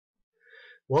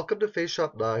Welcome to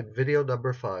FaceShop 9, video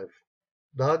number 5,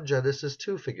 Non-Genesis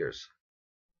 2 figures.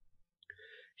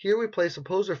 Here we place a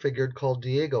poser figure called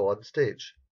Diego on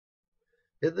stage.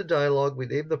 In the dialog we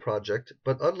name the project,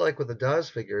 but unlike with the DAZ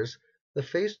figures, the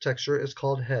face texture is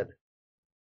called head.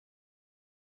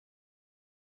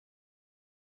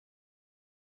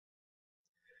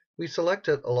 We select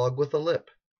it along with a lip.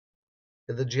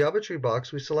 In the geometry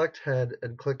box we select head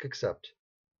and click accept.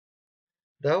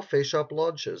 Now FaceShop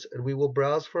launches and we will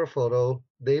browse for a photo,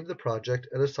 name the project,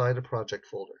 and assign a project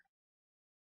folder.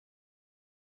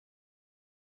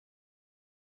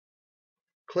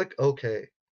 Click OK.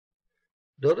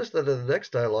 Notice that in the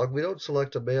next dialog we don't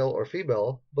select a male or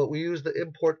female, but we use the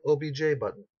Import OBJ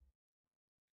button.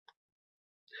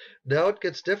 Now it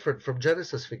gets different from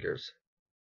Genesis figures.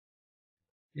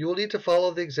 You will need to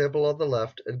follow the example on the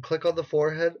left and click on the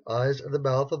forehead, eyes, and the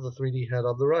mouth of the 3D head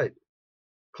on the right.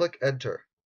 Click Enter.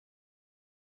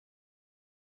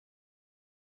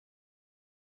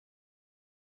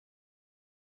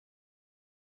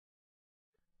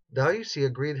 Now you see a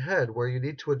green head where you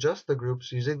need to adjust the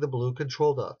groups using the blue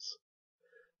control dots.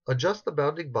 Adjust the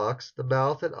bounding box, the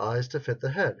mouth, and eyes to fit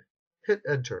the head. Hit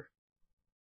Enter.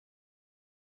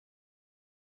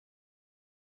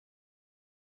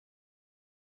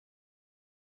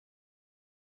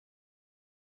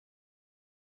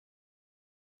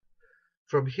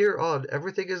 From here on,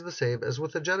 everything is the same as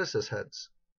with the Genesis heads.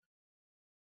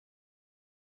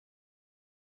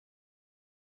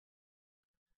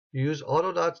 You use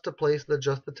auto dots to place and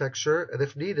adjust the texture, and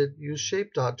if needed, use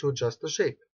shape dot to adjust the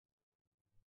shape.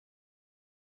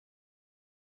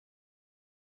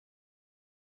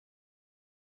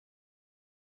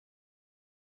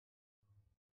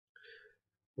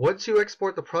 Once you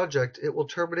export the project, it will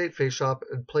terminate FaceShop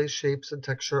and place shapes and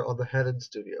texture on the head in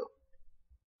Studio.